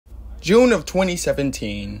June of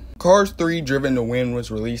 2017, Cars 3 Driven to Win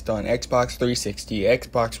was released on Xbox 360,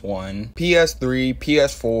 Xbox One, PS3,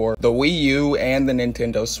 PS4, the Wii U, and the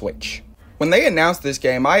Nintendo Switch. When they announced this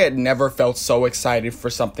game, I had never felt so excited for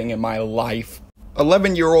something in my life.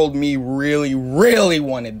 11-year-old me really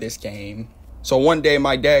wanted this game. So one day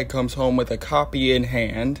my dad comes home with a copy in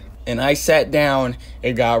hand, and I sat down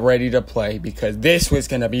and got ready to play because this was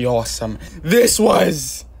gonna be awesome. This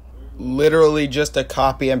was literally just a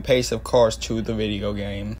copy and paste of Cars 2, the video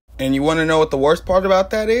game. And you want to know what the worst part about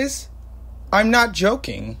that is? I'm not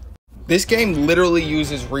joking. This game literally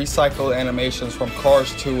uses recycled animations from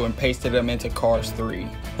Cars 2 and pasted them into Cars 3.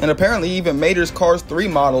 And apparently even Mater's Cars 3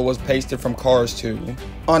 model was pasted from Cars 2.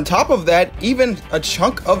 On top of that, even a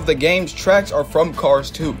chunk of the game's tracks are from Cars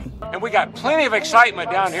 2. And we got plenty of excitement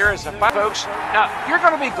down here as the folks. Now, you're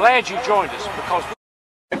going to be glad you joined us because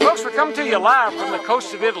folks, we're coming to you live from the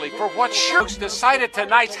coast of Italy for what sure decided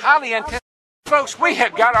tonight's highly anticipated. Folks, we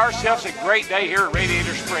have got ourselves a great day here at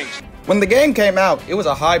Radiator Springs. When the game came out, it was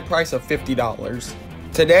a high price of $50.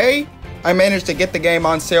 Today, I managed to get the game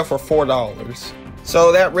on sale for $4.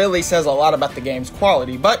 So that really says a lot about the game's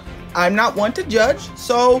quality, but I'm not one to judge,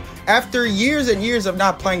 so after years and years of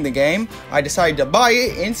not playing the game, I decided to buy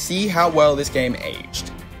it and see how well this game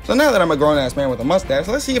aged. So now that I'm a grown-ass man with a mustache,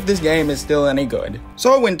 let's see if this game is still any good.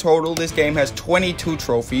 So in total, this game has 22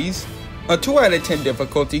 trophies. A 2 out of 10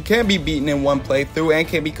 difficulty, can be beaten in one playthrough, and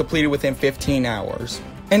can be completed within 15 hours.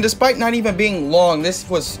 And despite not even being long, this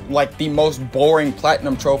was like the most boring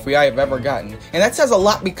platinum trophy I have ever gotten. And that says a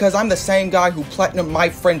lot because I'm the same guy who platinumed My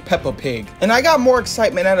Friend Peppa Pig. And I got more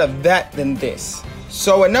excitement out of that than this.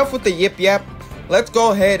 So enough with the yip yap, let's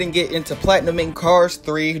go ahead and get into platinuming Cars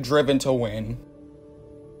 3 Driven to Win.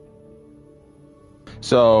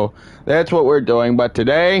 So that's what we're doing, but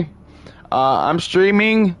today I'm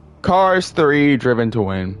streaming Cars 3 Driven to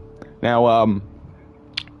Win. Now I'm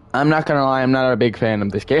not gonna lie, I'm not a big fan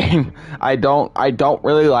of this game. I don't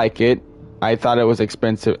really like it. I thought it was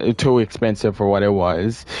too expensive for what it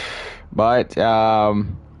was. But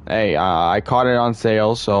hey, I caught it on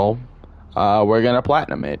sale, so we're gonna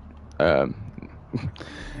platinum it. And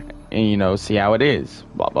you know, see how it is.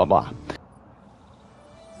 Blah blah blah.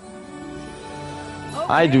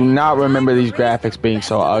 I do not remember these graphics being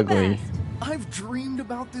so ugly. I've dreamed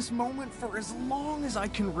about this moment for as long as I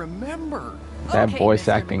can remember. That voice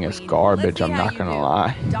acting is garbage, I'm not gonna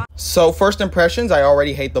lie. So first impressions, I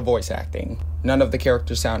already hate the voice acting. None of the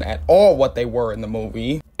characters sound at all what they were in the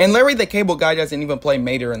movie. And Larry the Cable Guy doesn't even play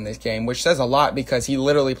Mater in this game, which says a lot because he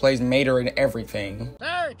literally plays Mater in everything.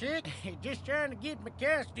 Sorry, chick. Just trying to get my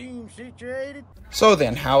costume situated. So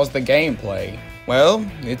then, how's the gameplay? Well,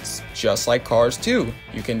 it's just like Cars 2.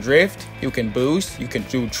 You can drift, you can boost, you can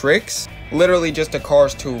do tricks. Literally just a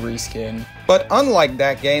Cars 2 reskin. But unlike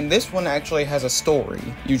that game, this one actually has a story.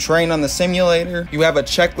 You train on the simulator, you have a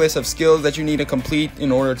checklist of skills that you need to complete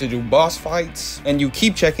in order to do boss fights, and you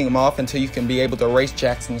keep checking them off until you can be able to race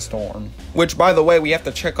Jackson Storm. Which, by the way, we have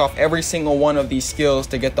to check off every single one of these skills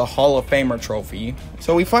to get the Hall of Famer trophy.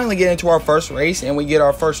 So we finally get into our first race, and we get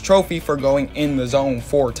our first trophy for going in the zone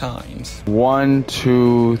 4 times. 1,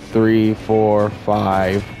 2, 3, 4,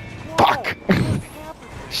 5. Fuck!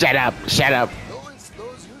 Shut up, shut up.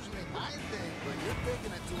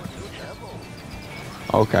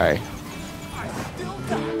 Okay.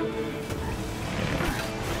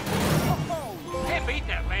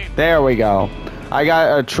 There we go. I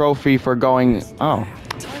got a trophy for going,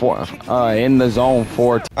 in the zone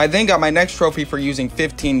 4. I then got my next trophy for using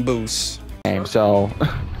 15 boosts. So,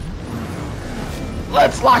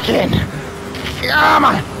 let's lock in. Come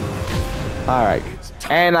on. Alright.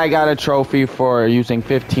 And I got a trophy for using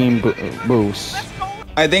 15 boosts.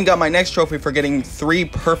 I then got my next trophy for getting 3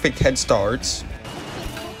 perfect head starts.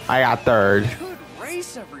 I got 3rd.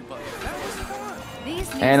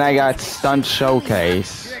 And I got Stunt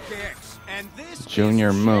Showcase.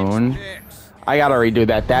 Junior Moon. I gotta redo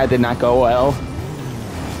that. That did not go well.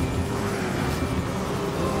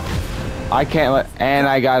 I can't let... And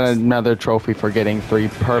I got another trophy for getting 3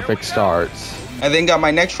 perfect starts. I then got my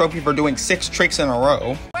next trophy for doing 6 tricks in a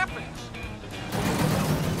row.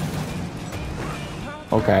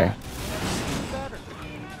 Okay.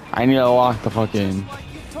 I need to lock the fucking...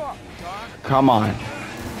 Come on.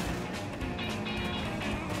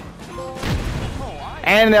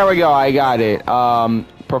 And there we go, I got it.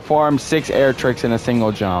 Perform 6 air tricks in a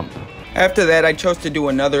single jump. After that, I chose to do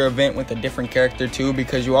another event with a different character too,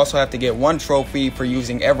 because you also have to get 1 trophy for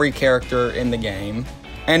using every character in the game.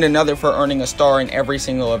 And another for earning a star in every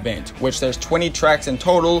single event, which there's 20 tracks in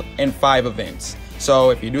total and 5 events. So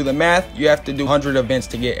if you do the math, you have to do 100 events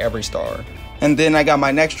to get every star. And then I got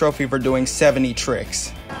my next trophy for doing 70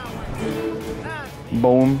 tricks.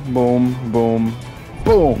 Boom, boom, boom,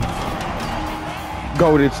 boom.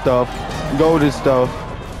 Goated stuff. Goated stuff.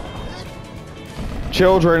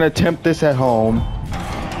 Children, attempt this at home.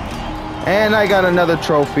 And I got another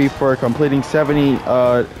trophy for completing 70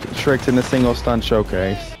 tricks in a single stunt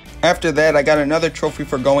showcase. After that, I got another trophy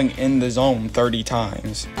for going in the zone 30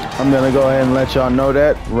 times. I'm gonna go ahead and let y'all know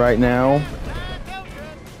that right now.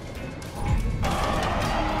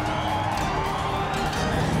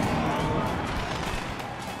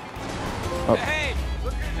 Oh.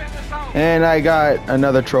 And I got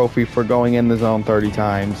another trophy for going in the zone 30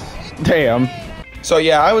 times. Damn. So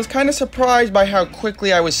yeah, I was kind of surprised by how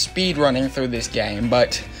quickly I was speedrunning through this game,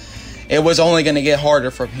 but it was only going to get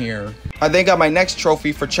harder from here. I then got my next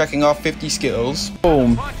trophy for checking off 50 skills.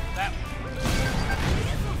 Boom.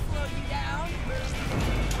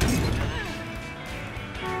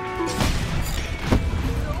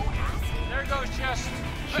 There goes just...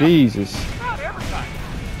 Jesus. Not every time.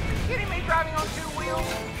 Are you kidding me, driving on 2 wheels?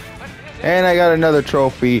 And I got another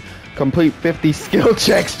trophy. Complete 50 skill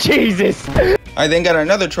checks. Jesus. I then got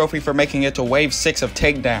another trophy for making it to wave 6 of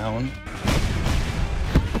takedown.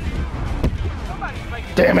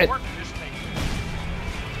 Damn it.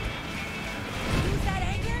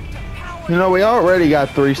 You know, we already got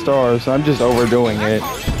 3 stars, so I'm just overdoing it.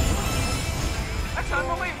 That's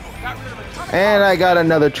unbelievable. Got rid of a ton of And I got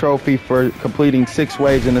another trophy for completing 6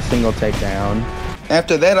 waves in a single takedown.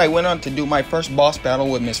 After that, I went on to do my first boss battle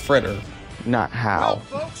with Miss Fritter. Not how.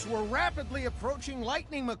 Well, folks, we're rapidly approaching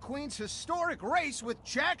Lightning McQueen's historic race with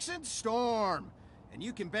Jackson Storm. And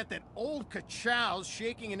you can bet that old Ka-Chow's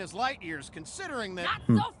shaking in his light years, considering that...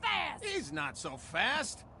 Not so fast! He's not so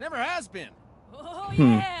fast. Never has been. Oh,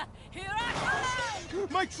 yeah! Here I come!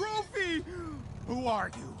 My trophy! Who are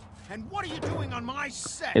you? And what are you doing on my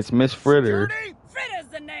set? It's Miss Fritter. Security? Fritter's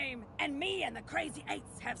the name, and me and the Crazy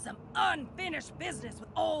Eights have some unfinished business with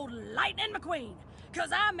old Lightning McQueen.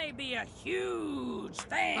 Cause I may be a huge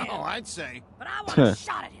fan. Oh, I'd say. But I want a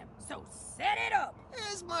shot at him, so set it up.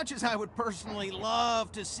 As much as I would personally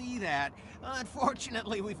love to see that,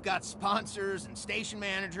 unfortunately we've got sponsors and station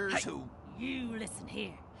managers Hey, who... you listen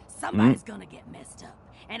here. Somebody's gonna get messed up.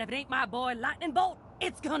 And if it ain't my boy Lightning Bolt,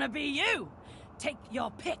 it's gonna be you. Take your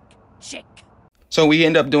pick, chick. So we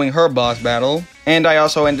end up doing her boss battle, and I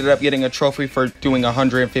also ended up getting a trophy for doing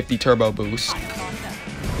 150 turbo boosts.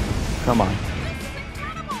 Come on.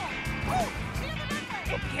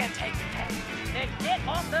 Can't take the pass. Then get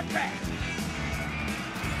off the track.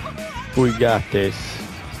 We got this.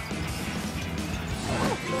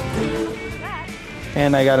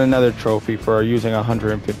 And I got another trophy for using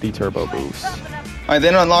 150 turbo boosts. I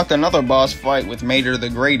then unlocked another boss fight with Mater the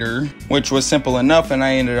Greater, which was simple enough, and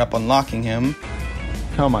I ended up unlocking him.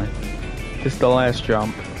 Come on. This is the last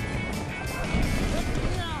jump.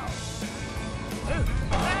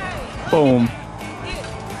 Boom.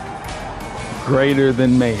 Greater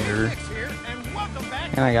than Mater. Here, and welcome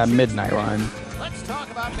back. And I got Midnight Run. Let's talk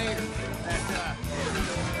about Mater. That,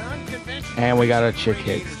 unconventional... And we got a chick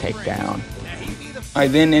hits takedown. Now, he'd be the I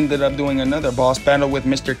then ended up doing another boss battle with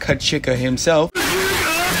Mr. Kachika himself,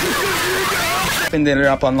 and ended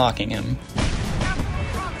up unlocking him.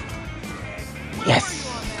 Yes!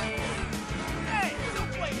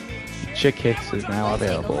 Chick hits is now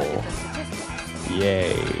available.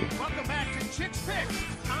 Yay. welcome back to Chick's Picks.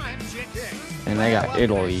 I'm Chick Hicks. And I got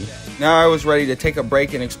Italy. Now I was ready to take a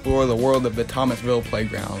break and explore the world of the Thomasville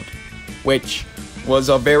Playground, which was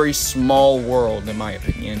a very small world in my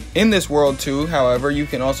opinion. In this world too, however, you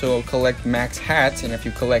can also collect max hats, and if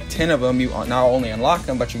you collect 10 of them, you not only unlock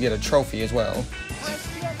them, but you get a trophy as well.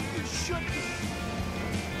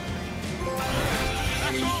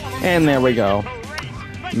 And there we go.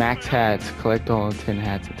 Max hats. Collect all 10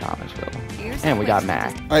 hats at Thomasville. And we got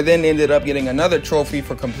Max. I then ended up getting another trophy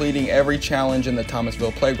for completing every challenge in the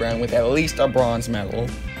Thomasville Playground with at least a bronze medal.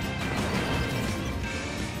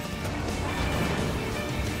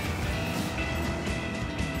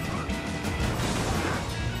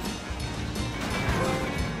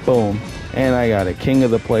 Boom. And I got it. King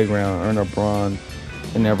of the Playground. Earn a bronze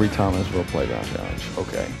in every Thomasville Playground challenge.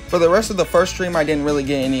 Okay. For the rest of the first stream, I didn't really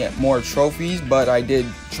get any more trophies, but I did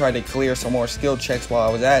try to clear some more skill checks while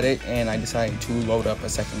I was at it, and I decided to load up a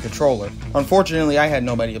second controller. Unfortunately, I had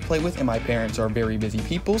nobody to play with, and my parents are very busy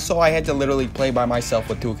people, so I had to literally play by myself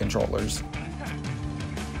with 2 controllers.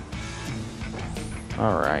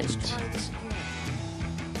 Alright.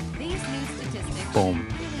 These new statistics Boom.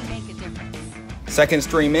 really make a difference. Second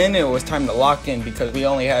stream in, it was time to lock in because we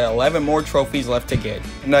only had 11 more trophies left to get.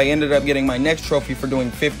 And I ended up getting my next trophy for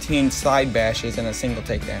doing 15 side bashes in a single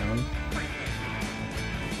takedown.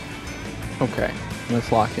 Okay,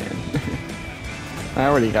 let's lock in. I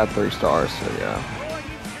already got 3 stars, so yeah.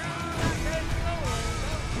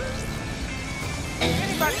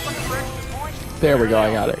 There we go,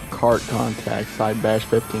 I got it. Cart contact, side bash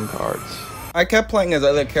 15 cards. I kept playing as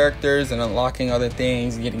other characters and unlocking other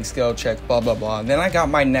things, getting skill checks, blah blah blah. Then I got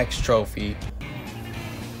my next trophy.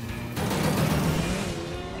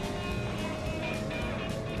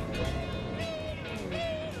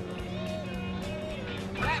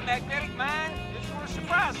 That magnetic mine is going to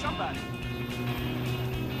surprise somebody.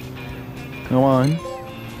 Come on.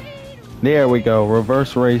 There we go,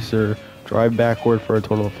 reverse racer. Drive backward for a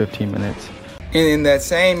total of 15 minutes. And in that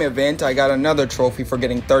same event, I got another trophy for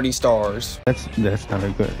getting 30 stars. That's not a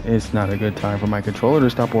good. It's not a good time for my controller to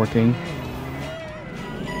stop working.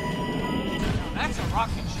 That's a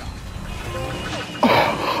rocket shot.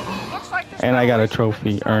 Looks like this And I got a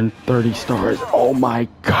trophy, earned 30 stars. Oh my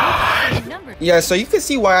god. Yeah, so you can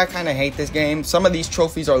see why I kind of hate this game. Some of these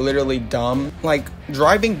trophies are literally dumb. Like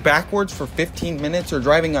driving backwards for 15 minutes or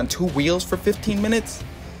driving on 2 wheels for 15 minutes.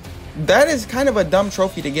 That is kind of a dumb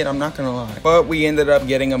trophy to get, I'm not gonna lie. But we ended up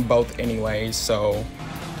getting them both anyways, so.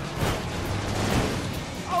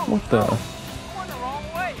 What the? going the wrong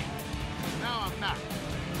way. No, I'm not.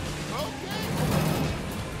 Okay.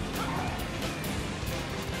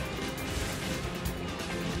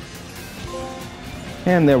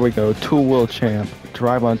 And there we go, 2-wheel champ.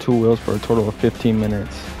 Drive on 2 wheels for a total of 15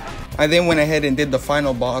 minutes. I then went ahead and did the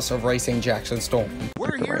final boss of Racing Jackson Storm.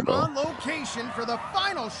 We're here Rainbow. on location for the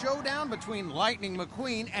final showdown between Lightning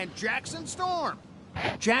McQueen and Jackson Storm.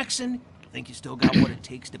 Jackson, think you still got what it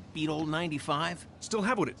takes to beat old 95? Still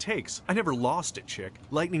have what it takes. I never lost it, chick.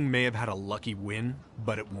 Lightning may have had a lucky win,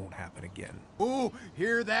 but it won't happen again. Ooh,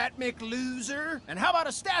 hear that, McLoser? And how about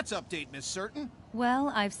a stats update, Miss Certain?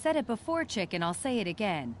 Well, I've said it before, Chick, and I'll say it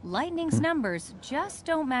again. Lightning's numbers just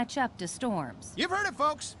don't match up to Storm's. You've heard it,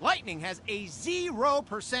 folks. Lightning has a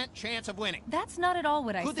 0% chance of winning. That's not at all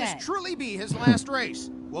what I Could said. this truly be his last race?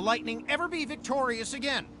 Will Lightning ever be victorious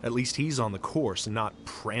again? At least he's on the course and not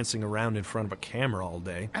prancing around in front of a camera all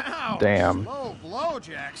day. Ow! Damn. Slow blow,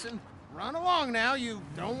 Jackson. Run along now, you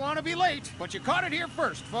don't want to be late. But you caught it here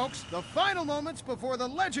first, folks. The final moments before the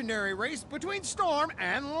legendary race between Storm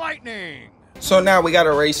and Lightning. So now we got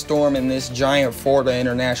to race Storm in this giant Florida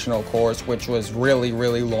International course, which was really,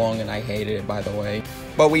 really long, and I hated it, by the way.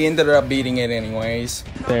 But we ended up beating it anyways.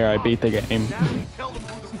 There, I beat the game.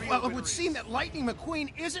 Well, it would seem that Lightning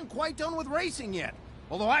McQueen isn't quite done with racing yet.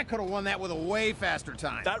 Although I could have won that with a way faster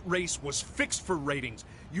time. That race was fixed for ratings.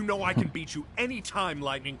 You know I can beat you anytime,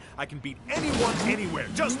 Lightning. I can beat anyone, anywhere.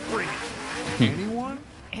 Just bring it. Anyone?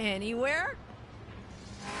 Anywhere?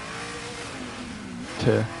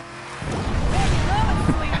 To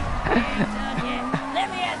Let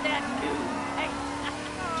me add that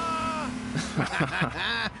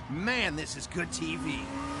too. Man, this is good TV.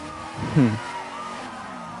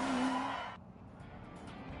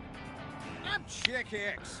 I'm Chick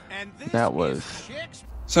Hicks, and this That was- is Chick's.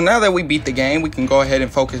 So now that we beat the game, we can go ahead and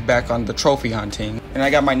focus back on the trophy hunting. And I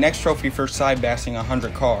got my next trophy for side bashing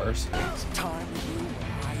 100 cars.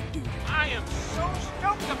 I am so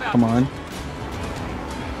stoked about come on.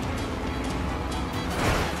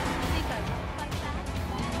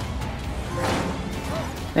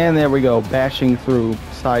 And there we go, bashing through,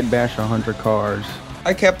 side bash 100 cars.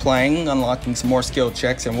 I kept playing, unlocking some more skill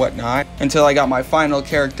checks and whatnot, until I got my final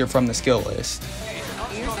character from the skill list.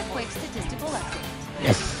 Here's a quick statistical update.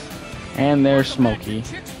 Yes. And there's Smokey.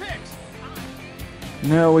 Chick's picks.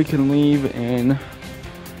 Now we can leave and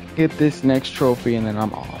get this next trophy, and then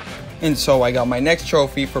I'm off. And so I got my next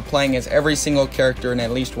trophy for playing as every single character in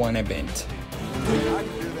at least one event.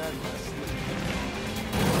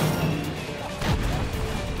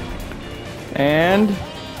 And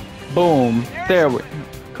boom, there we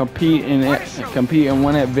compete in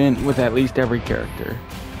one event with at least every character.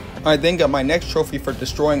 I then got my next trophy for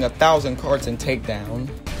destroying 1,000 cards in Takedown.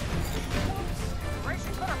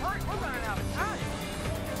 Racing, better hurry. We're running out of time.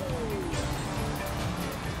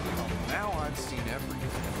 Now I've seen everything.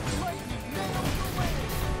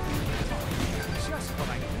 Just what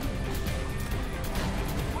I need.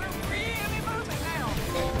 We're really moving now.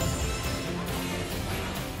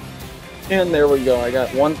 And there we go, I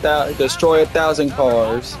got 1,000, destroy 1,000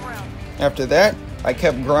 cars. After that, I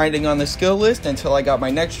kept grinding on the skill list until I got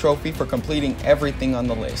my next trophy for completing everything on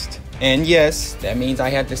the list. And yes, that means I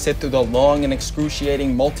had to sit through the long and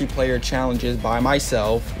excruciating multiplayer challenges by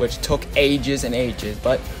myself, which took ages and ages,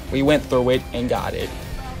 but we went through it and got it.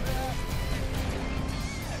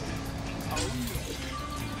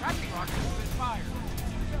 Tracking rocket has been fired.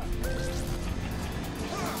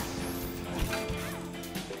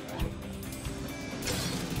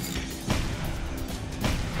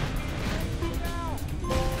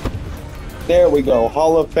 There we go.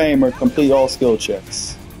 Hall of Famer, complete all skill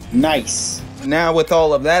checks. Nice. Now with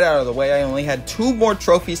all of that out of the way, I only had 2 more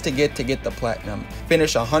trophies to get the platinum.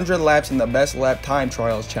 Finish 100 laps in the best lap time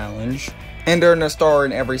trials challenge, and earn a star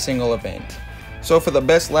in every single event. So for the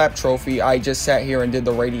best lap trophy, I just sat here and did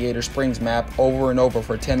the Radiator Springs map over and over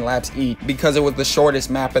for 10 laps each because it was the shortest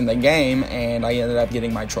map in the game, and I ended up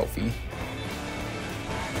getting my trophy.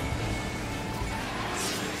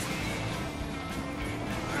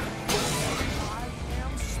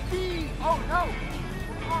 Oh no!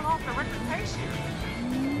 We're going off the record pace here.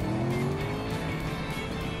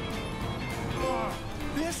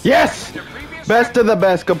 Yes! Best of the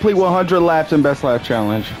best. Complete 100 laps in best lap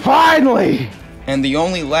challenge. Finally! And the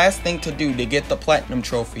only last thing to do to get the platinum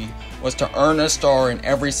trophy was to earn a star in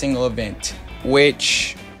every single event,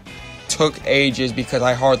 which took ages because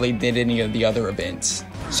I hardly did any of the other events.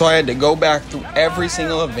 So I had to go back through every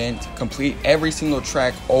single event, complete every single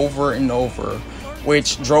track over and over,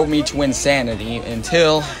 which drove me to insanity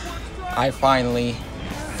until I finally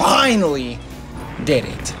did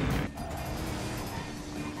it.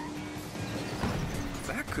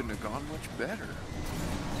 That couldn't have gone much better.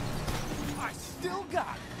 I still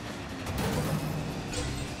got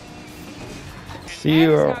it. See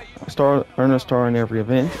you earn a star in every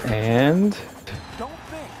event, and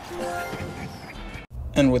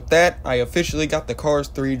with that, I officially got the Cars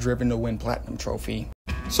 3 Driven to Win Platinum trophy.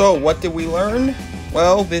 So what did we learn?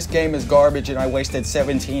 Well, this game is garbage and I wasted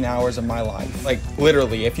 17 hours of my life. Like,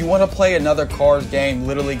 literally, if you want to play another Cars game,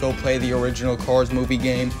 literally go play the original Cars movie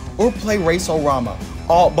game or play Race-O-Rama.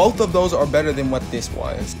 Both of those are better than what this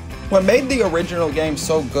was. What made the original game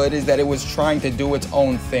so good is that it was trying to do its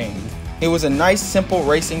own thing. It was a nice, simple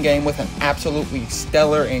racing game with an absolutely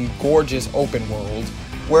stellar and gorgeous open world.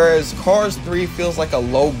 Whereas Cars 3 feels like a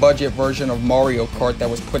low-budget version of Mario Kart that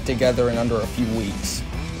was put together in under a few weeks.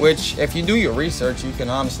 Which, if you do your research, you can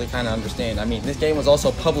honestly kind of understand. I mean, this game was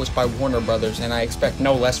also published by Warner Brothers, and I expect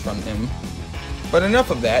no less from them. But enough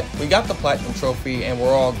of that. We got the Platinum Trophy, and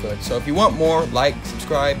we're all good. So if you want more, like,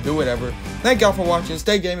 subscribe, do whatever. Thank y'all for watching.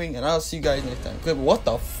 Stay gaming, and I'll see you guys next time. Good, what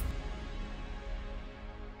the f...